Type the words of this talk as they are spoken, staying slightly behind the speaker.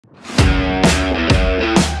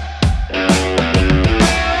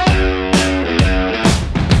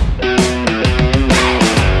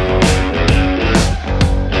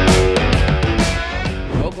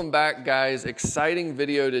guys, exciting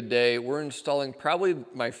video today. We're installing probably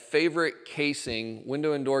my favorite casing,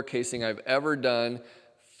 window and door casing I've ever done.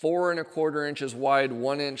 4¼ inches wide,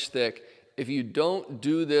 1 inch thick. If you don't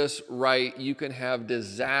do this right, you can have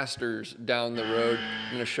disasters down the road.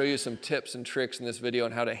 I'm gonna show you some tips and tricks in this video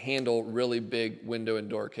on how to handle really big window and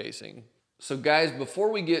door casing. So guys,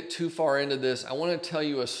 before we get too far into this, I wanna tell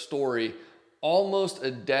you a story. Almost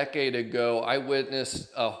a decade ago, I witnessed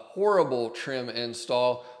a horrible trim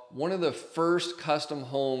install. One of the first custom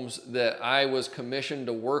homes that I was commissioned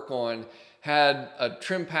to work on had a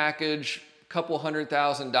trim package, a couple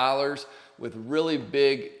 $100,000 with really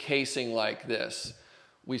big casing like this.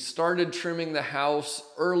 We started trimming the house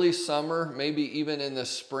early summer, maybe even in the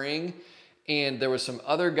spring, and there was some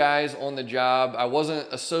other guys on the job. I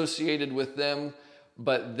wasn't associated with them,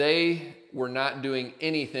 but they were not doing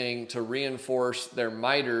anything to reinforce their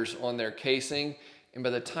miters on their casing. And by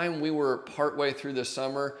the time we were partway through the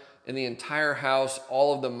summer, in the entire house,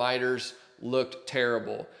 all of the miters looked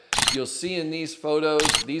terrible. You'll see in these photos,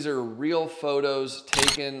 these are real photos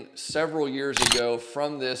taken several years ago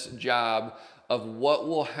from this job of what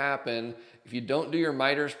will happen if you don't do your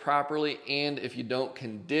miters properly and if you don't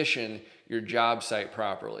condition your job site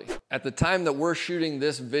properly. At the time that we're shooting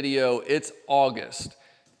this video, it's August.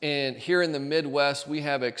 And here in the Midwest, we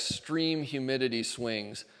have extreme humidity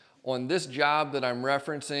swings. On this job that I'm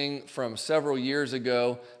referencing from several years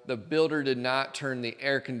ago, the builder did not turn the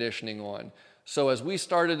air conditioning on. So as we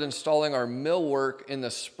started installing our millwork in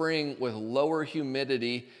the spring with lower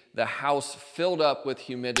humidity, the house filled up with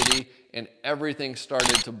humidity and everything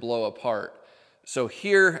started to blow apart. So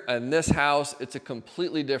here in this house, it's a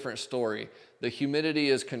completely different story. The humidity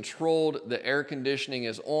is controlled, the air conditioning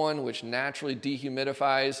is on, which naturally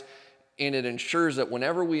dehumidifies, and it ensures that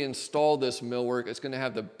whenever we install this millwork, it's gonna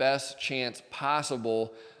have the best chance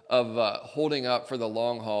possible of holding up for the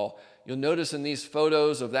long haul. You'll notice in these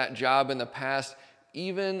photos of that job in the past,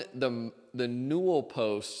 even the newel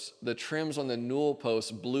posts, the trims on the newel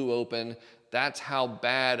posts blew open. That's how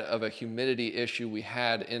bad of a humidity issue we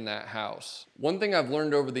had in that house. One thing I've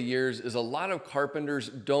learned over the years is a lot of carpenters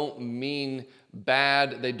don't mean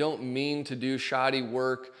bad. They don't mean to do shoddy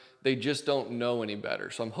work. They just don't know any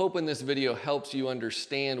better. So I'm hoping this video helps you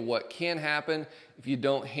understand what can happen if you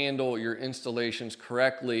don't handle your installations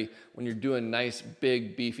correctly when you're doing nice,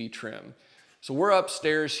 big, beefy trim. So we're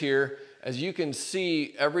upstairs here. As you can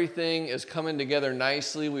see, everything is coming together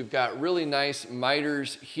nicely. We've got really nice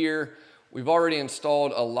miters here. We've already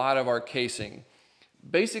installed a lot of our casing.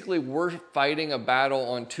 Basically, we're fighting a battle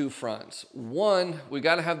on two fronts. One, we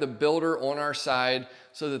gotta have the builder on our side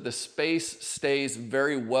so that the space stays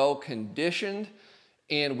very well conditioned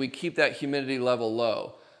and we keep that humidity level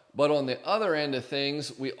low. But on the other end of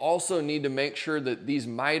things, we also need to make sure that these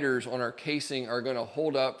miters on our casing are gonna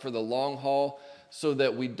hold up for the long haul so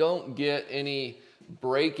that we don't get any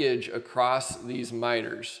breakage across these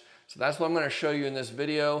miters. So that's what I'm gonna show you in this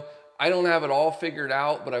video. I don't have it all figured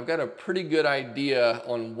out, but I've got a pretty good idea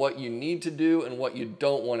on what you need to do and what you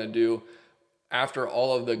don't want to do after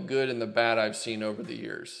all of the good and the bad I've seen over the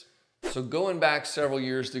years. So going back several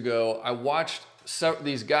years ago, I watched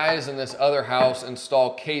these guys in this other house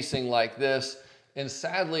install casing like this, and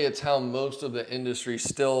sadly it's how most of the industry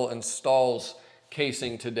still installs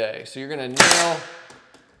casing today. So you're gonna nail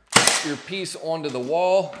your piece onto the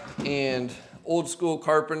wall, and old school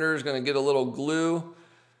carpenter is gonna get a little glue,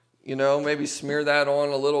 you know, maybe smear that on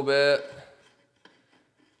a little bit.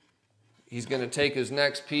 He's gonna take his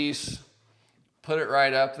next piece, put it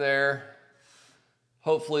right up there.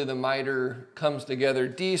 Hopefully the miter comes together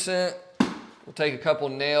decent. We'll take a couple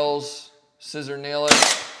nails, scissor nail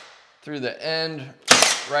it through the end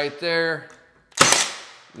right there,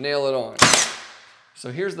 nail it on.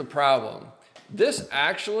 So here's the problem. This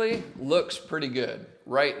actually looks pretty good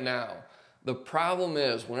right now. The problem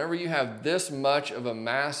is whenever you have this much of a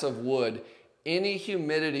mass of wood, any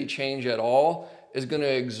humidity change at all is going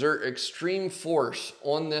to exert extreme force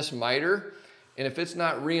on this miter. And if it's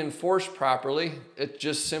not reinforced properly, it's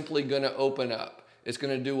just simply going to open up. It's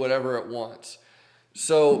going to do whatever it wants.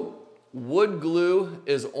 So wood glue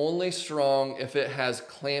is only strong if it has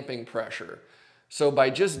clamping pressure. So by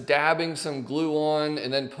just dabbing some glue on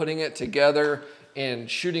and then putting it together and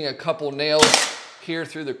shooting a couple nails here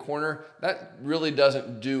through the corner, that really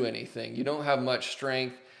doesn't do anything. You don't have much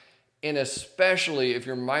strength, and especially if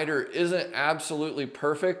your miter isn't absolutely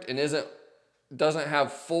perfect and doesn't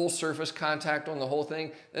have full surface contact on the whole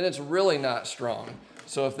thing, then it's really not strong.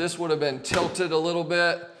 So if this would have been tilted a little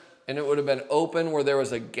bit and it would have been open where there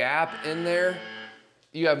was a gap in there,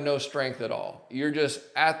 you have no strength at all. You're just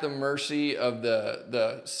at the mercy of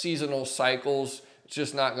the seasonal cycles It's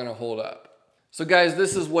just not gonna hold up. So guys,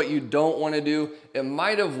 this is what you don't wanna do. It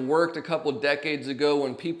might have worked a couple decades ago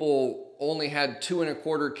when people only had 2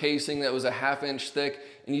 1/4 casing that was a 1/2 inch thick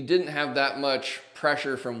and you didn't have that much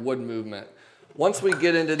pressure from wood movement. Once we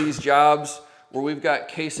get into these jobs where we've got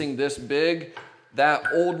casing this big, that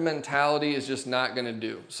old mentality is just not gonna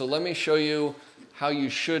do. So let me show you how you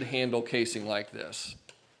should handle casing like this.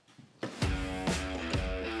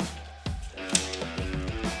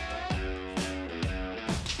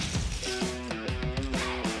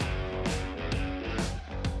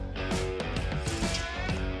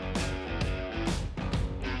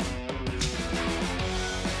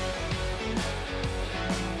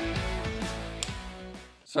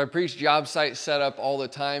 So I preach job site setup all the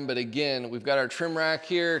time, but again, we've got our trim rack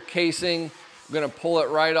here, casing, we're gonna pull it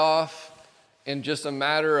right off. In just a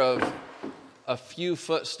matter of a few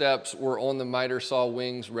footsteps, we're on the miter saw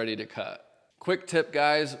wings ready to cut. Quick tip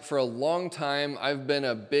guys, for a long time, I've been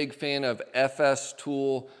a big fan of FS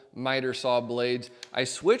tool miter saw blades. I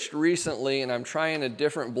switched recently and I'm trying a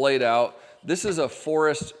different blade out. This is a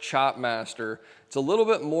Forest Chop Master. It's a little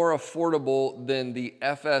bit more affordable than the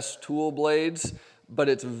FS tool blades, but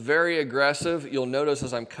it's very aggressive. You'll notice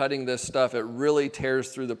as I'm cutting this stuff, it really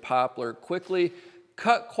tears through the poplar quickly.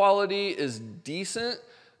 Cut quality is decent,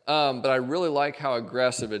 but I really like how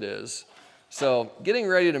aggressive it is. So getting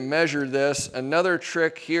ready to measure this, another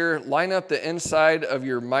trick here, line up the inside of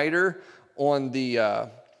your miter on the,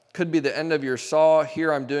 could be the end of your saw.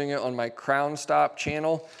 Here I'm doing it on my crown stop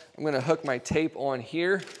channel. I'm gonna hook my tape on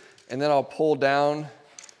here, and then I'll pull down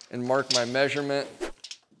and mark my measurement.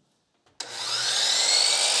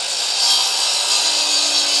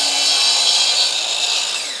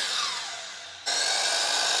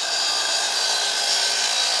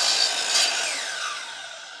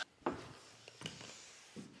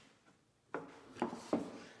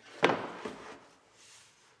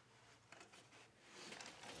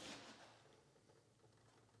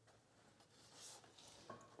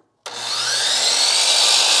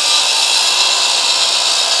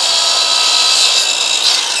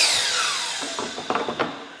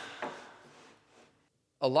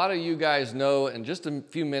 A lot of you guys know in just a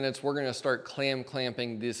few minutes, we're gonna start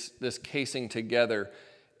clamping this casing together.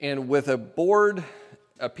 And with a board,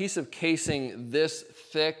 a piece of casing this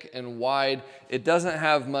thick and wide, it doesn't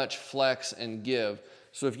have much flex and give.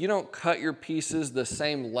 So if you don't cut your pieces the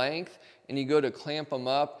same length and you go to clamp them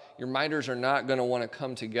up, your miters are not gonna wanna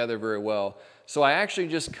come together very well. So I actually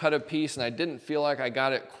just cut a piece and I didn't feel like I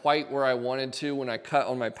got it quite where I wanted to when I cut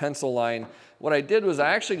on my pencil line. What I did was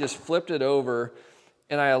I actually just flipped it over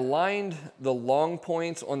and I aligned the long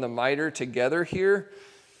points on the miter together here.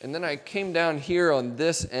 And then I came down here on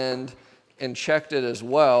this end and checked it as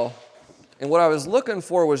well. And what I was looking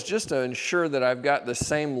for was just to ensure that I've got the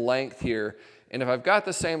same length here. And if I've got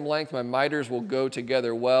the same length, my miters will go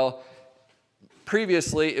together well.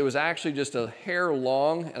 Previously, it was actually just a hair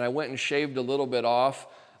long, and I went and shaved a little bit off.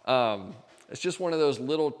 It's just one of those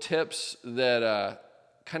little tips that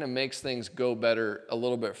kind of makes things go better a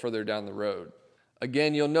little bit further down the road.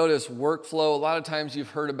 Again, you'll notice workflow. A lot of times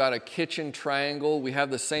you've heard about a kitchen triangle. We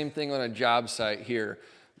have the same thing on a job site here.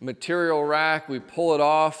 Material rack, we pull it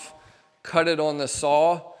off, cut it on the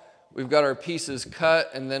saw. We've got our pieces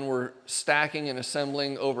cut, and then we're stacking and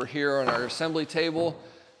assembling over here on our assembly table.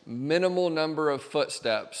 Minimal number of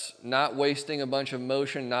footsteps, not wasting a bunch of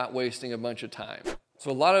motion, not wasting a bunch of time.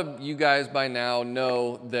 So a lot of you guys by now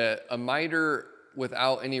know that a miter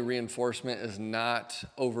without any reinforcement is not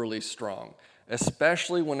overly strong,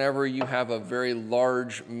 especially whenever you have a very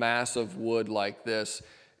large mass of wood like this.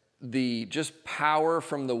 The just power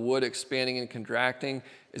from the wood expanding and contracting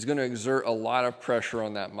is going to exert a lot of pressure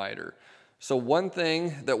on that miter. So one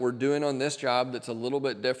thing that we're doing on this job that's a little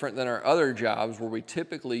bit different than our other jobs where we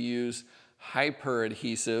typically use hyper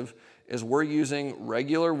adhesive is we're using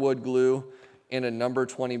regular wood glue and a number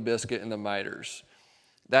 20 biscuit in the miters.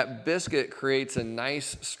 That biscuit creates a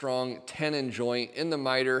nice strong tenon joint in the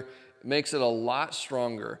miter. It makes it a lot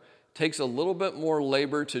stronger. Takes a little bit more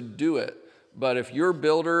labor to do it, but if your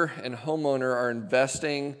builder and homeowner are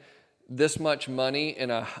investing this much money in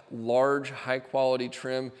a large, high quality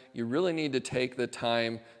trim, you really need to take the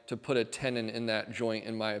time to put a tenon in that joint,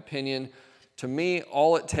 in my opinion. To me,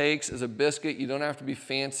 all it takes is a biscuit. You don't have to be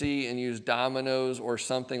fancy and use dominoes or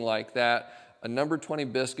something like that. A number 20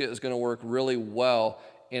 biscuit is gonna work really well.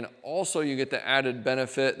 And also you get the added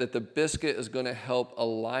benefit that the biscuit is gonna help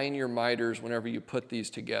align your miters whenever you put these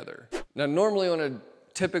together. Now, normally on a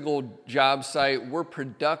typical job site, we're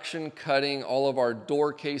production cutting all of our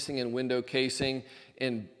door casing and window casing.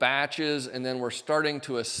 in batches, and then we're starting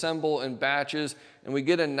to assemble in batches, and we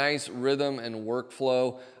get a nice rhythm and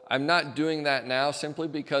workflow. I'm not doing that now simply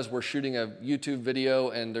because we're shooting a YouTube video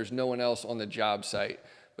and there's no one else on the job site.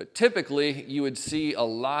 But typically, you would see a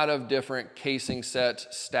lot of different casing sets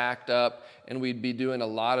stacked up, and we'd be doing a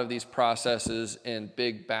lot of these processes in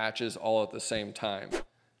big batches all at the same time.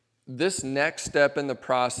 This next step in the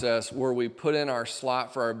process where we put in our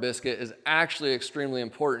slot for our biscuit is actually extremely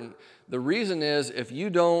important. The reason is if you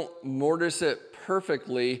don't mortise it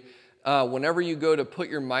perfectly, whenever you go to put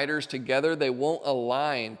your miters together, they won't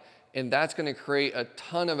align, and that's going to create a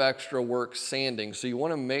ton of extra work sanding. So you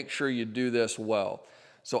want to make sure you do this well.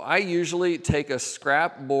 So I usually take a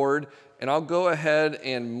scrap board and I'll go ahead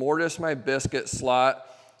and mortise my biscuit slot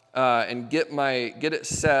and get it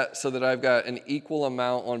set so that I've got an equal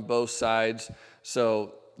amount on both sides.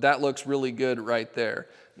 So that looks really good right there.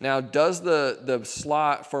 Now, does the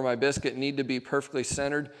slot for my biscuit need to be perfectly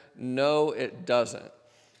centered? No, it doesn't.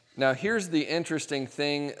 Now, here's the interesting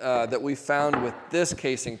thing that we found with this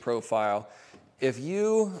casing profile. If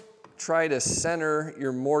you try to center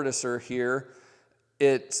your mortiser here,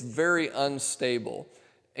 it's very unstable.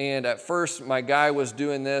 And at first, my guy was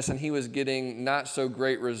doing this and he was getting not so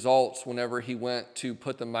great results whenever he went to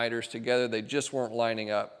put the miters together. They just weren't lining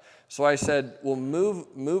up. So I said, well,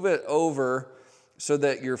 move it over so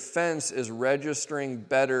that your fence is registering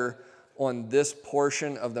better on this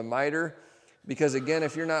portion of the miter. Because again,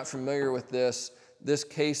 if you're not familiar with this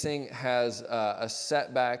casing has a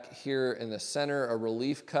setback here in the center, a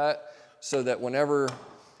relief cut, so that whenever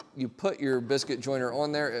you put your biscuit joiner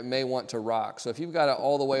on there, it may want to rock. So if you've got it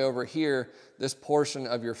all the way over here, this portion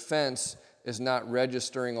of your fence is not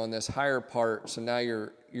registering on this higher part, so now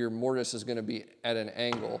your mortise is going to be at an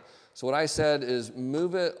angle. So what I said is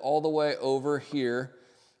move it all the way over here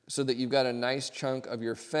so that you've got a nice chunk of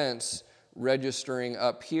your fence registering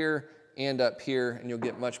up here, and you'll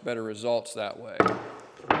get much better results that way.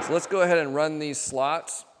 So let's go ahead and run these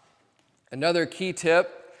slots. Another key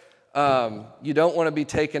tip, you don't want to be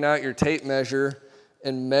taking out your tape measure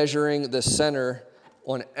and measuring the center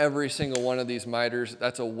on every single one of these miters.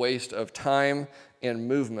 That's a waste of time and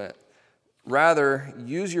movement. Rather,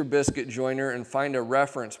 use your biscuit joiner and find a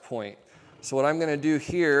reference point. So what I'm going to do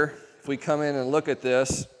here, if we come in and look at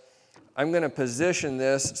this, I'm going to position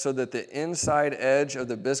this so that the inside edge of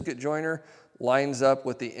the biscuit joiner lines up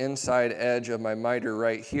with the inside edge of my miter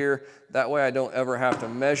right here. That way I don't ever have to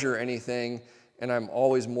measure anything, and I'm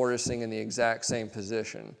always mortising in the exact same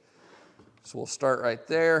position. So we'll start right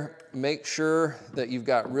there. Make sure that you've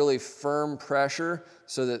got really firm pressure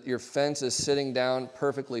so that your fence is sitting down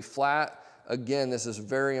perfectly flat. Again, this is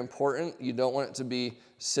very important. You don't want it to be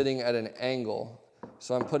sitting at an angle.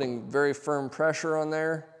 So I'm putting very firm pressure on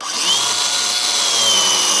there.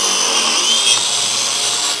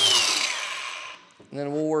 And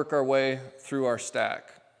then we'll work our way through our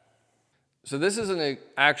stack. So this is an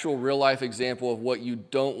actual real life example of what you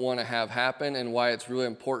don't want to have happen and why it's really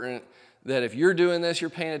important that if you're doing this, you're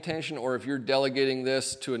paying attention, or if you're delegating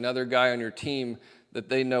this to another guy on your team, that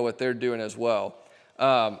they know what they're doing as well.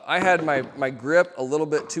 I had my grip a little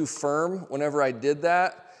bit too firm whenever I did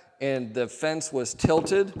that, and the fence was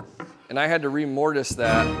tilted, and I had to remortise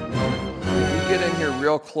that. If you get in here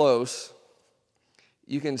real close,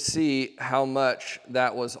 you can see how much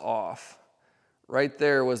that was off. Right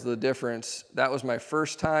there was the difference. That was my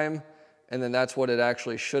first time, and then that's what it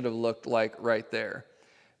actually should have looked like right there.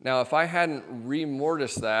 Now, if I hadn't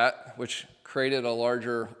remortised that, which created a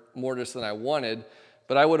larger mortise than I wanted,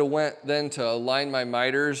 but I would have went then to align my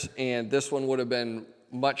miters, and this one would have been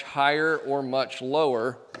much higher or much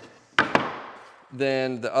lower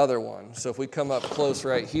than the other one. So if we come up close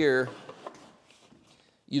right here,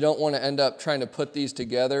 you don't want to end up trying to put these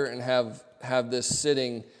together and have this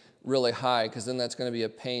sitting really high, because then that's going to be a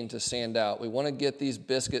pain to sand out. We want to get these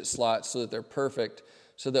biscuit slots so that they're perfect,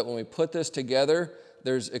 so that when we put this together,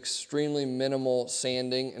 there's extremely minimal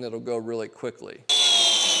sanding and it'll go really quickly.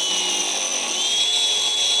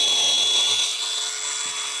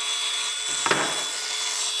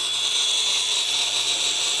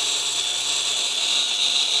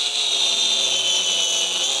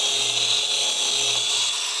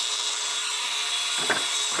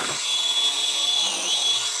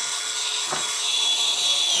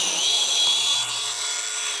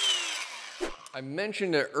 I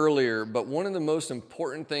mentioned it earlier, but one of the most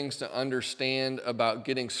important things to understand about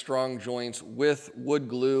getting strong joints with wood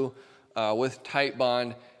glue, with tight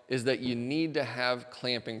bond, is that you need to have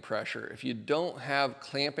clamping pressure. If you don't have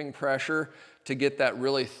clamping pressure to get that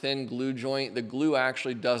really thin glue joint, the glue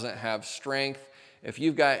actually doesn't have strength. If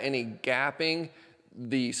you've got any gapping,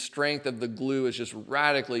 the strength of the glue is just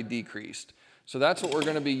radically decreased. So that's what we're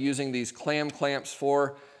going to be using these clam clamps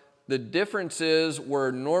for. The difference is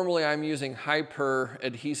where normally I'm using hyper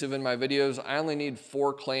adhesive in my videos, I only need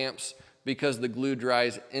 4 clamps because the glue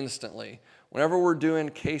dries instantly. Whenever we're doing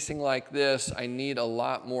casing like this, I need a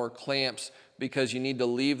lot more clamps because you need to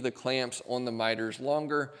leave the clamps on the miters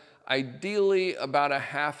longer. Ideally, about a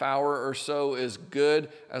half hour or so is good,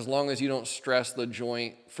 as long as you don't stress the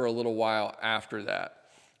joint for a little while after that.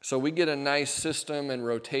 So we get a nice system and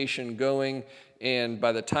rotation going, and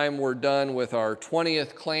by the time we're done with our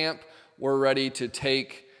 20th clamp, we're ready to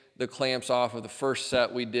take the clamps off of the first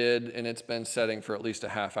set we did, and it's been setting for at least a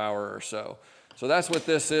half hour or so. So that's what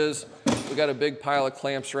this is. We got a big pile of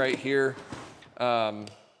clamps right here, and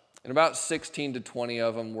about 16 to 20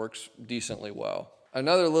 of them works decently well.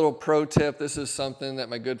 Another little pro tip, this is something that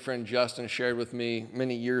my good friend Justin shared with me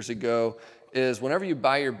many years ago, is whenever you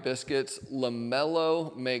buy your biscuits,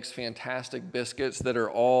 LaMelo makes fantastic biscuits that are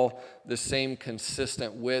all the same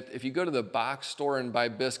consistent width. If you go to the box store and buy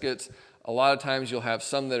biscuits, a lot of times you'll have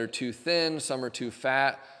some that are too thin, some are too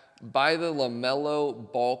fat. Buy the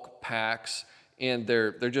LaMelo bulk packs, and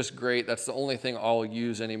they're just great. That's the only thing I'll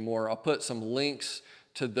use anymore. I'll put some links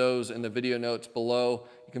to those in the video notes below.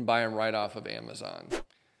 You can buy them right off of Amazon.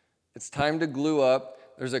 It's time to glue up.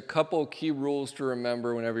 There's a couple key rules to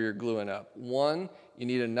remember whenever you're gluing up. 1, you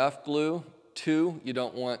need enough glue. 2, you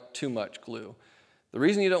don't want too much glue. The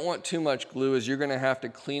reason you don't want too much glue is you're gonna have to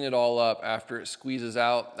clean it all up after it squeezes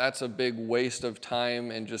out. That's a big waste of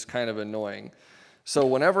time and just kind of annoying. So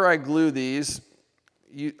whenever I glue these,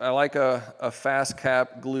 I like a fast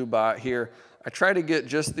cap glue bot here. I try to get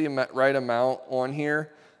just the right amount on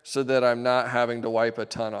here so that I'm not having to wipe a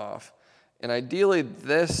ton off. And ideally,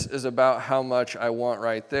 this is about how much I want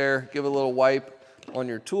right there. Give a little wipe on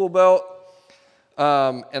your tool belt.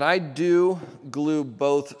 And I do glue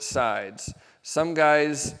both sides. Some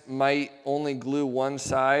guys might only glue one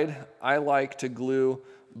side. I like to glue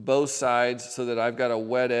both sides so that I've got a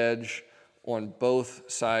wet edge on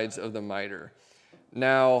both sides of the miter.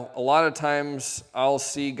 Now, a lot of times I'll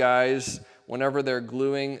see guys, whenever they're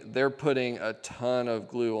gluing, they're putting a ton of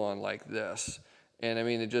glue on like this. And I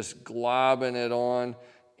mean, they're just globbing it on.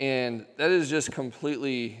 And that is just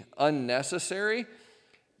completely unnecessary.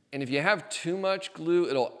 And if you have too much glue,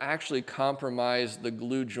 it'll actually compromise the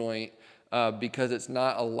glue joint because it's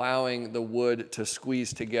not allowing the wood to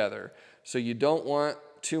squeeze together. So you don't want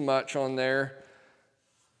too much on there.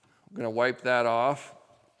 I'm gonna wipe that off.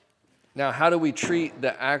 Now, how do we treat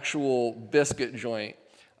the actual biscuit joint?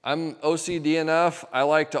 I'm OCD enough, I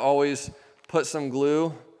like to always put some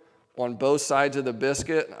glue on both sides of the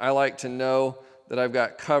biscuit. I like to know that I've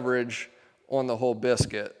got coverage on the whole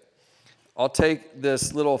biscuit. I'll take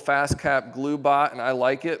this little fast cap glue bot, and I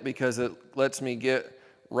like it because it lets me get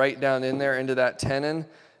right down in there into that tenon.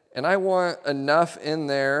 And I want enough in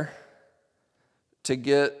there to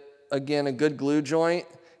get, again, a good glue joint.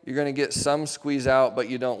 You're gonna get some squeeze out, but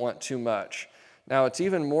you don't want too much. Now, it's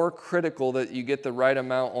even more critical that you get the right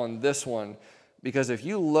amount on this one, because if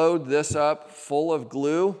you load this up full of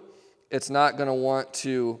glue, it's not gonna want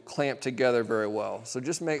to clamp together very well. So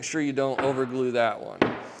just make sure you don't overglue that one.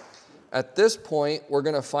 At this point, we're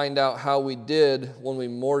gonna find out how we did when we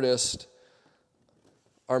mortised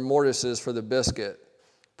our mortises for the biscuit.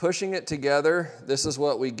 Pushing it together, this is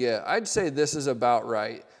what we get. I'd say this is about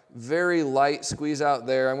right. Very light squeeze out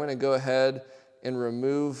there. I'm gonna go ahead and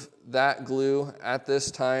remove that glue at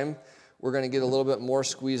this time. We're gonna get a little bit more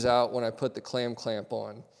squeeze out when I put the clam clamp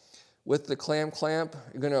on. With the clam clamp,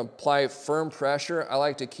 you're gonna apply firm pressure. I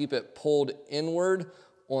like to keep it pulled inward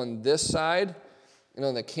on this side. And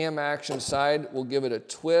on the cam action side, we'll give it a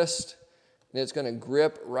twist, and it's gonna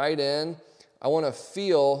grip right in. I wanna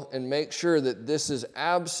feel and make sure that this is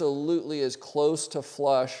absolutely as close to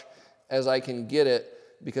flush as I can get it,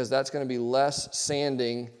 because that's gonna be less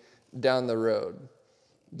sanding down the road.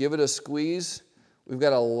 Give it a squeeze. We've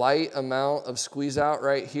got a light amount of squeeze out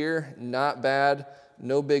right here. Not bad,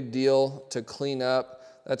 no big deal to clean up.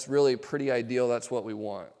 That's really pretty ideal, that's what we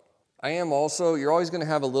want. You're always gonna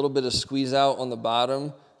have a little bit of squeeze out on the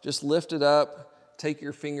bottom. Just lift it up, take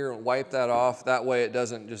your finger and wipe that off. That way it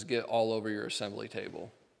doesn't just get all over your assembly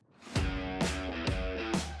table.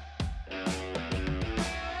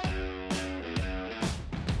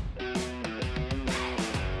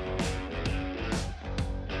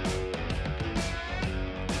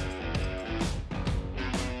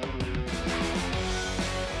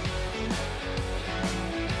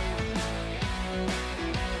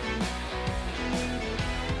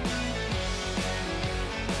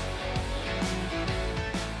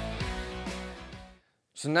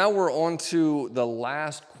 So now we're on to the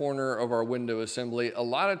last corner of our window assembly. A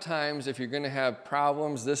lot of times if you're gonna have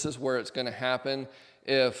problems, this is where it's gonna happen.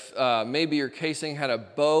 If maybe your casing had a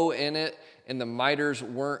bow in it and the miters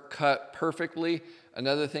weren't cut perfectly.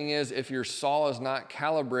 Another thing is if your saw is not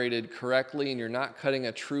calibrated correctly and you're not cutting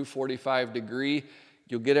a true 45 degree,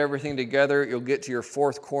 you'll get everything together, you'll get to your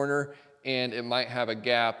fourth corner and it might have a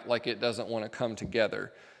gap like it doesn't want to come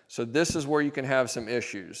together. So this is where you can have some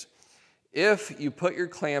issues. If you put your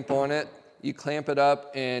clamp on it, you clamp it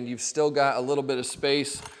up and you've still got a little bit of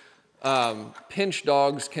space, pinch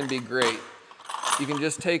dogs can be great. You can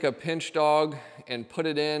just take a pinch dog and put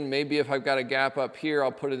it in. Maybe if I've got a gap up here,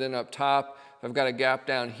 I'll put it in up top. If I've got a gap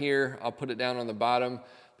down here, I'll put it down on the bottom.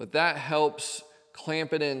 But that helps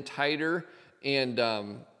clamp it in tighter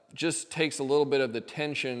and just takes a little bit of the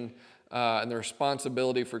tension and the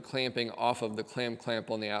responsibility for clamping off of the clamp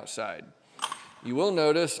on the outside. You will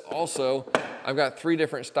notice also, I've got 3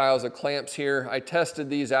 different styles of clamps here. I tested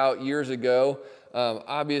these out years ago.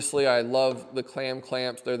 Obviously, I love the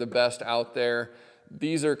clamps. They're the best out there.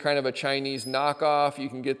 These are kind of a Chinese knockoff. You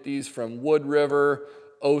can get these from Wood River.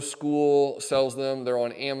 O School sells them. They're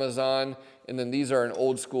on Amazon. And then these are an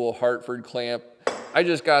old school Hartford clamp. I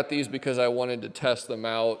just got these because I wanted to test them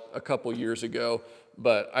out a couple years ago,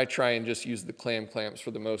 but I try and just use the clamps for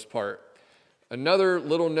the most part. Another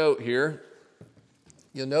little note here.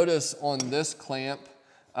 You'll notice on this clamp,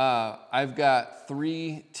 I've got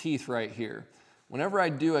 3 teeth right here. Whenever I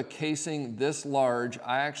do a casing this large,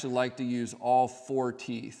 I actually like to use all 4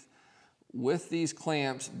 teeth. With these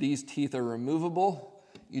clamps, these teeth are removable.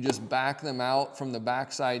 You just back them out from the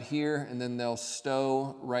back side here, and then they'll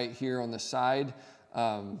stow right here on the side.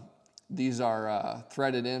 These are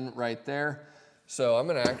threaded in right there. So I'm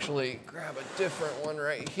gonna actually grab a different one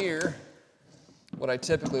right here. What I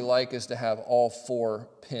typically like is to have all 4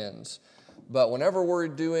 pins. But whenever we're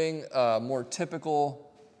doing our more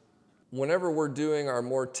typical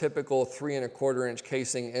 3 1/4 inch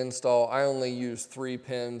casing install, I only use 3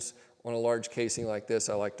 pins. On a large casing like this,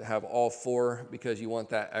 I like to have all 4 because you want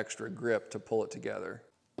that extra grip to pull it together.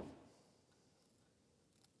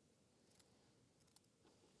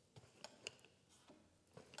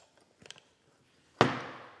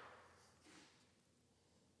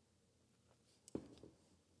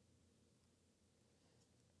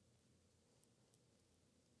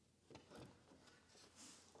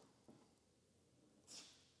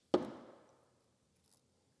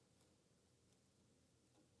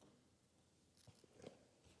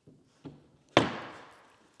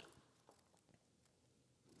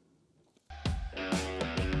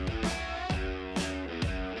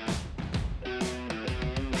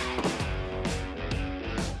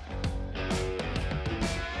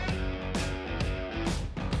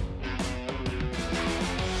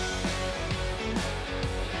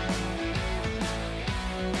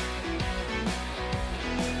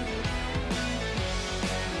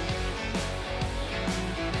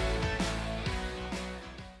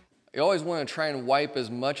 You always want to try and wipe as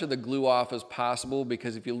much of the glue off as possible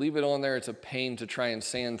because if you leave it on there, it's a pain to try and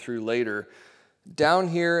sand through later. Down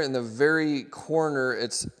here in the very corner,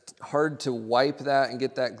 it's hard to wipe that and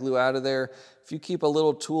get that glue out of there. If you keep a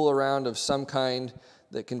little tool around of some kind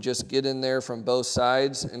that can just get in there from both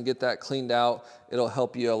sides and get that cleaned out, it'll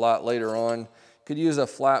help you a lot later on. Could use a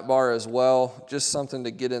flat bar as well, just something to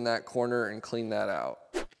get in that corner and clean that out.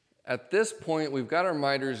 At this point, we've got our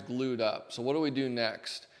miters glued up. So what do we do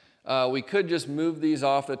next? We could just move these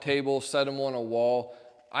off the table, set them on a wall.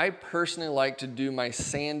 I personally like to do my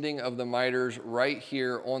sanding of the miters right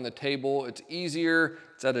here on the table. It's easier,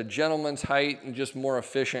 it's at a gentleman's height, and just more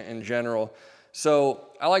efficient in general.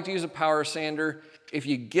 So I like to use a power sander. If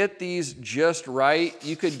you get these just right,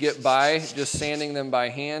 you could get by just sanding them by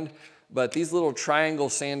hand, but these little triangle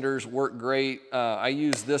sanders work great. I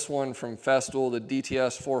use this one from Festool, the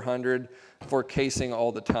DTS 400, for casing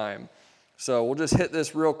all the time. So we'll just hit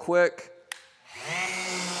this real quick.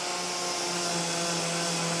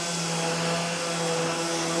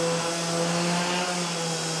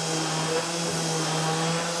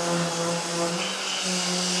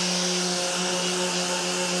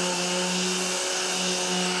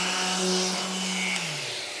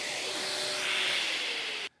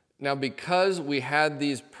 Now, because we had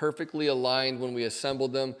these perfectly aligned when we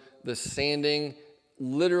assembled them, the sanding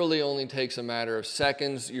literally only takes a matter of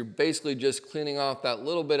seconds. You're basically just cleaning off that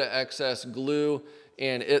little bit of excess glue,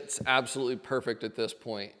 and it's absolutely perfect at this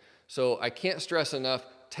point. So I can't stress enough,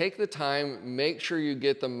 take the time, make sure you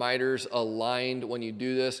get the miters aligned when you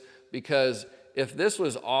do this, because if this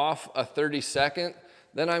was off a 30-second,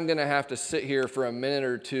 then I'm gonna have to sit here for a minute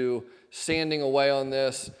or two sanding away on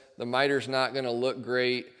this. the miter's not gonna look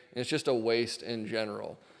great, and it's just a waste in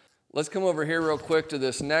general. Let's come over here real quick to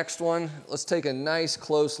this next one. Let's take a nice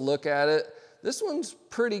close look at it. This one's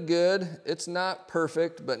pretty good. It's not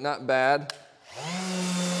perfect, but not bad.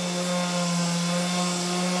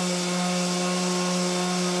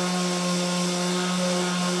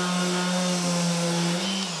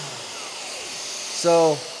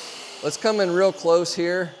 So let's come in real close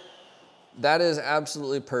here. That is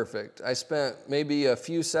absolutely perfect. I spent maybe a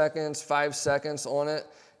few seconds, 5 seconds on it,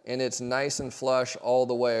 and it's nice and flush all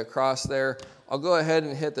the way across there. I'll go ahead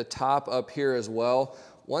and hit the top up here as well.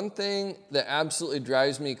 One thing that absolutely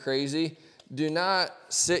drives me crazy, do not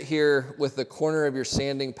sit here with the corner of your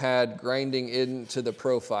sanding pad grinding into the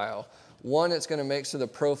profile. One, it's gonna make so the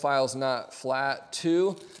profile's not flat.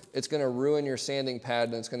 Two, it's gonna ruin your sanding pad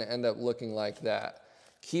and it's gonna end up looking like that.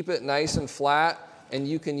 Keep it nice and flat, and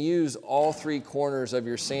you can use all 3 corners of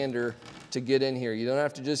your sander to get in here. You don't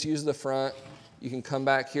have to just use the front. You can come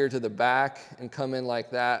back here to the back and come in like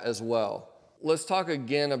that as well. Let's talk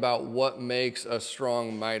again about what makes a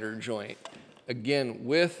strong miter joint. Again,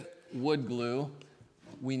 with wood glue,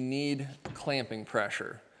 we need clamping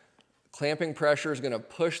pressure. Clamping pressure is gonna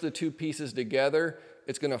push the 2 pieces together.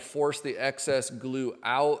 It's gonna force the excess glue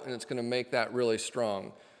out, and it's gonna make that really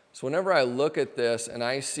strong. So whenever I look at this and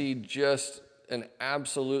I see just an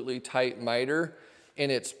absolutely tight miter and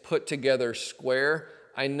it's put together square,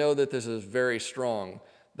 I know that this is very strong.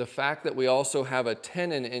 The fact that we also have a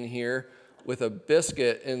tenon in here with a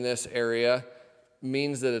biscuit in this area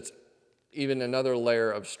means that it's even another layer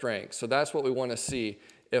of strength. So that's what we want to see.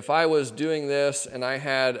 If I was doing this and I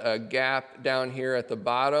had a gap down here at the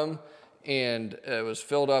bottom and it was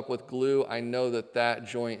filled up with glue, I know that that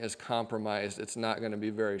joint is compromised. It's not going to be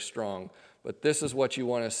very strong. But this is what you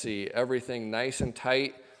want to see. Everything nice and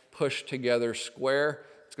tight, pushed together square.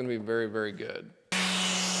 It's going to be very, very good.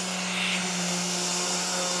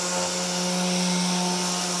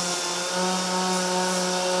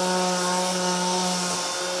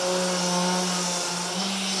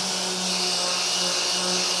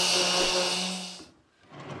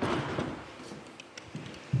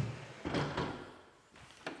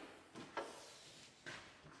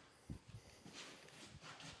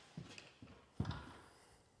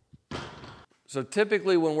 So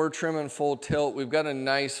typically when we're trimming full tilt, we've got a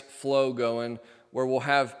nice flow going where we'll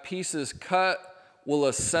have pieces cut, we'll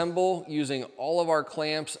assemble using all of our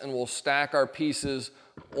clamps, and we'll stack our pieces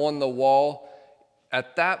on the wall.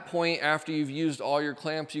 At that point, after you've used all your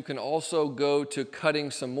clamps, you can also go to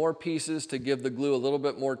cutting some more pieces to give the glue a little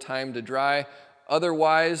bit more time to dry.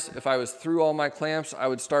 Otherwise, if I was through all my clamps, I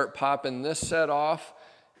would start popping this set off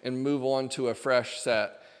and move on to a fresh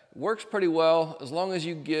set. Works pretty well as long as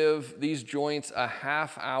you give these joints a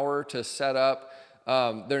half hour to set up.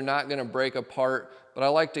 They're not gonna break apart, but I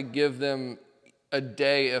like to give them a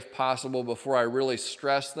day if possible before I really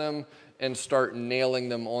stress them and start nailing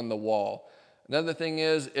them on the wall. Another thing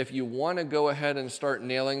is, if you wanna go ahead and start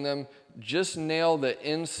nailing them, just nail the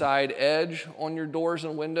inside edge on your doors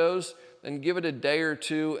and windows, then give it a day or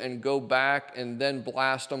two and go back and then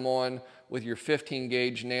blast them on with your 15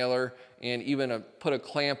 gauge nailer, and even put a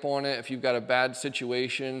clamp on it if you've got a bad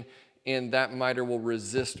situation, and that miter will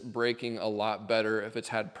resist breaking a lot better if it's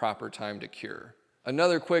had proper time to cure.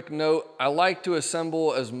 Another quick note, I like to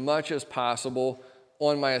assemble as much as possible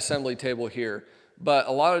on my assembly table here, but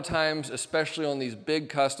a lot of times, especially on these big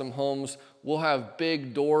custom homes, we'll have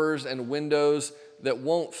big doors and windows that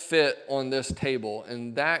won't fit on this table.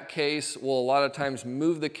 In that case, we'll a lot of times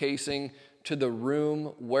move the casing to the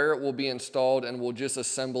room where it will be installed, and we'll just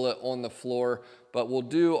assemble it on the floor. But we'll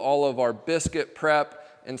do all of our biscuit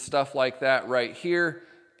prep and stuff like that right here,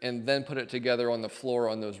 and then put it together on the floor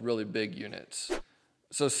on those really big units.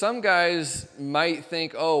 So some guys might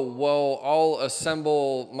think, oh, well, I'll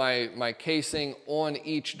assemble my casing on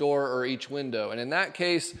each door or each window. And in that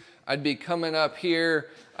case, I'd be coming up here,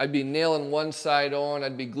 I'd be nailing one side on,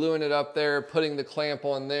 I'd be gluing it up there, putting the clamp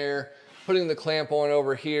on there, putting the clamp on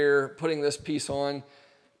over here, putting this piece on.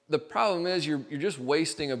 The problem is you're just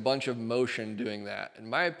wasting a bunch of motion doing that. In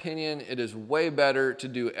my opinion, it is way better to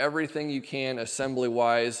do everything you can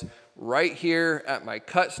assembly-wise right here at my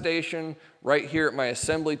cut station, right here at my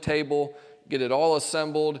assembly table, get it all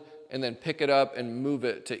assembled, and then pick it up and move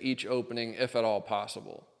it to each opening if at all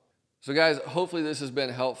possible. So guys, hopefully this has been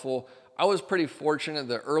helpful. I was pretty fortunate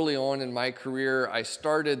that early on in my career, I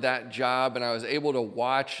started that job and I was able to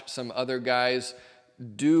watch some other guys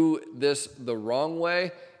do this the wrong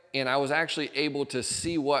way. And I was actually able to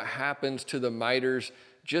see what happens to the miters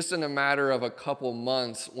just in a matter of a couple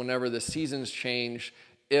months whenever the seasons change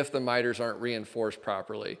if the miters aren't reinforced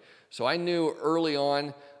properly. So I knew early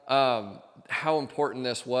on how important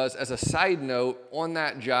this was. As a side note, on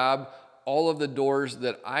that job, all of the doors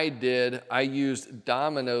that I did, I used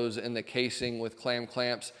dominoes in the casing with clam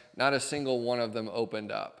clamps. Not a single one of them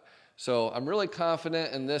opened up. So I'm really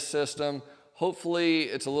confident in this system. Hopefully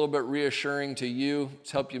it's a little bit reassuring to you.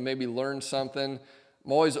 It's helped you maybe learn something.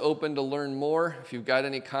 I'm always open to learn more. If you've got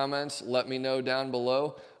any comments, let me know down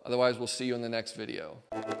below. Otherwise, we'll see you in the next video.